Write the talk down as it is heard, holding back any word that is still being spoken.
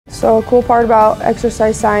So a cool part about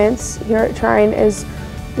exercise science here at Trine is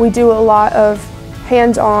we do a lot of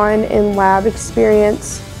hands-on and lab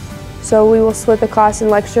experience. So we will split the class in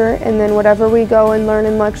lecture, and then whatever we go and learn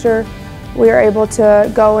in lecture, we are able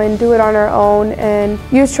to go and do it on our own and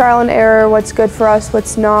use trial and error, what's good for us,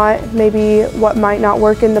 what's not, maybe what might not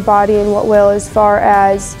work in the body and what will, as far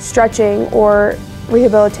as stretching or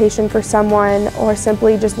rehabilitation for someone, or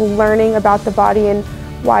simply just learning about the body and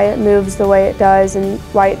why it moves the way it does and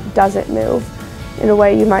why it doesn't move in a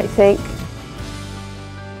way you might think